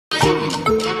Hola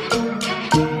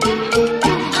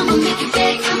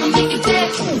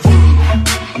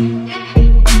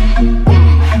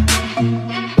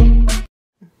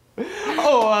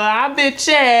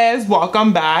bitches,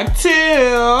 welcome back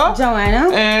to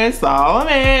Joanna and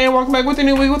Solomon. Welcome back with a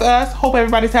new week with us. Hope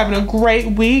everybody's having a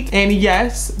great week. And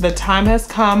yes, the time has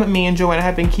come. Me and Joanna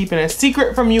have been keeping a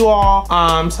secret from you all.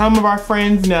 Some of our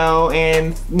friends know,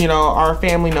 and you know, our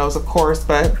family knows, of course,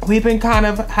 but we've been kind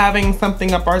of having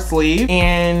something up our sleeve,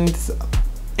 and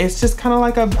it's just kind of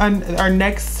like our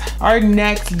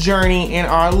next journey in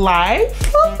our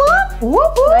life.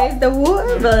 Raise the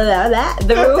wood,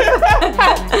 the roof.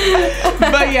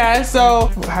 But yeah, so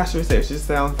how should we say it? Should we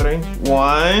say on three?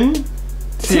 1,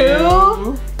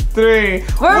 2, 3.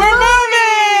 We're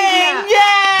moving! Yay!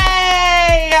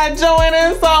 Joanna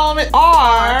and Solomon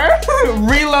are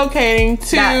relocating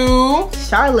to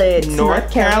Charlotte,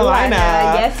 North Carolina.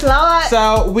 Yes, Lord.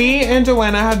 So we and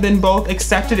Joanna have been both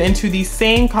accepted into the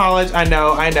same college. I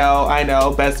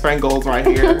know. Best friend goals right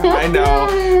here. I know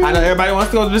everybody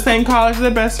wants to go to the same college as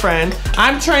their best friend.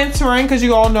 I'm transferring because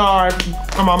you all know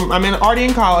I'm already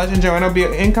in college, and Joanna will be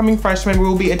an incoming freshman. We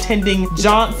will be attending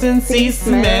Johnson C.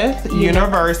 Smith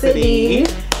University.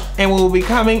 And we will be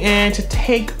coming in to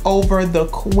take over the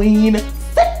Queen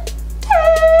City.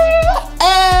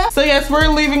 So yes, we're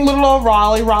leaving little old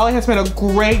Raleigh. Raleigh has been a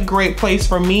great place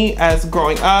for me as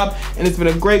growing up, and it's been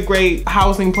a great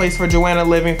housing place for Joanna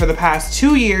living for the past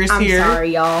 2 years here. I'm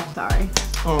sorry, y'all. Sorry.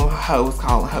 Oh, hoes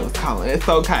calling. It's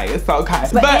okay.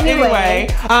 But anyway,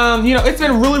 you know, it's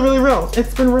been really real.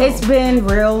 It's been real. It's been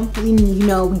real. You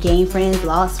know, we gained friends,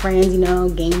 lost friends, you know,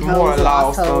 gained hoes, more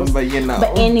lost hoes. Them, but you know.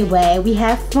 But anyway, we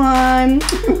had fun.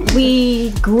 We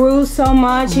grew so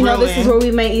much. You know, this is where we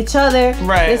met each other.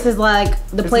 Right. This is like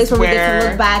the place where we get to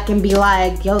look back and be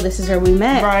like, yo, this is where we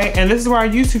met. Right. And this is where our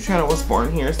YouTube channel was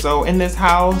born here. So in this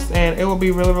house, and it will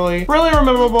be really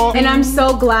memorable. And I'm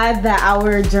so glad that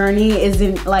our journey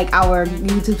isn't like our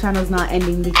YouTube channel is not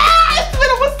ending because it's been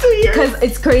almost 2 years. Because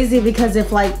it's crazy, because if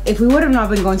we would have not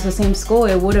been going to the same school,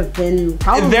 it would have been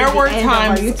probably there were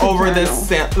times over the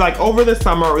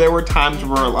summer, there were times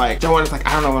where like Joanna's like,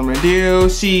 I don't know what I'm gonna do.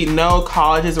 She no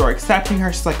colleges were accepting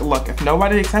her. She's like, look, if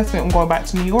nobody accepts me, I'm going back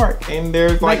to New York. And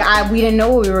there's like we didn't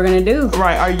know what we were gonna do.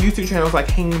 Right, our YouTube channel was like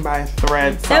hanging by a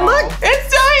thread. So and look, it's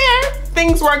still here.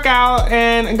 Things work out,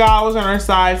 and God was on our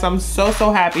side, so I'm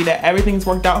so happy that everything's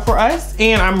worked out for us,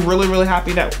 and I'm really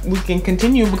happy that we can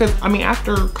continue, because I mean,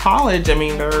 after college, I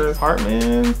mean, there's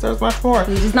apartments, there's much more.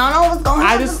 We just don't know what's going on.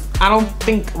 I don't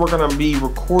think we're gonna be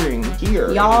recording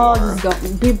here. Y'all just go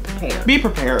be prepared. Be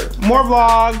prepared. More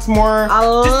vlogs, more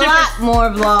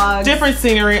more vlogs. Different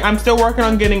scenery. I'm still working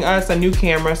on getting us a new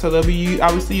camera, so they'll be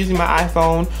obviously using my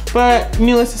iPhone. But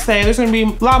needless to say, there's gonna be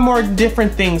a lot more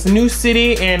different things. New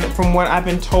city, and from what I've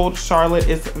been told, Charlotte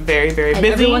is very busy.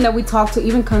 Everyone that we talk to,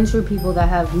 even country people that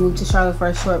have moved to Charlotte for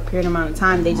a short period amount of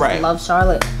time, they just love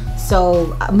Charlotte.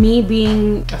 So me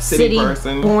being a city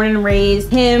person, born and raised,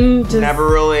 him just never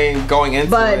really going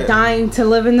into it, dying to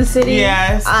live in the city.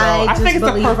 Yes, so I think it's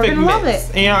a perfect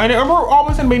mix. You know, and we're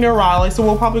always gonna be near Raleigh, so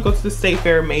we'll probably go to the state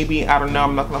fair. Maybe, I don't know.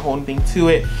 I'm not gonna hold anything to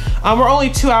it. We're only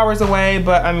 2 hours away,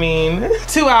 but I mean,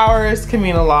 2 hours can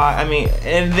mean a lot. I mean,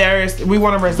 and we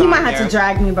want to reside. You might have to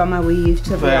drag me by my weave,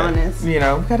 to be honest. You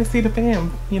know, we gotta see the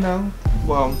fam. You know.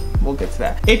 Well, we'll get to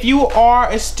that. If you are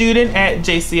a student at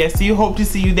JCSU, hope to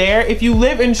see you there. If you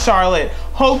live in Charlotte,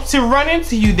 hope to run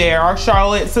into you there. Our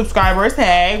Charlotte subscribers,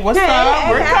 hey, what's up?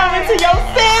 We're coming to your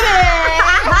city.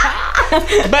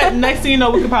 But next thing you know,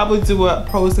 we could probably do a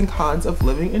pros and cons of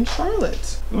living in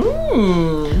Charlotte.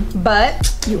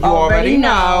 But you already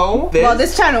know. Well,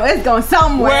 this channel is going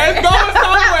somewhere. Well, it's going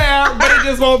somewhere, but it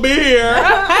just won't be here.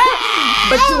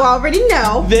 But you already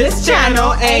know this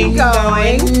channel ain't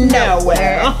going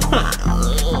nowhere.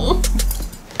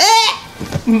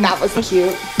 That was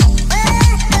cute.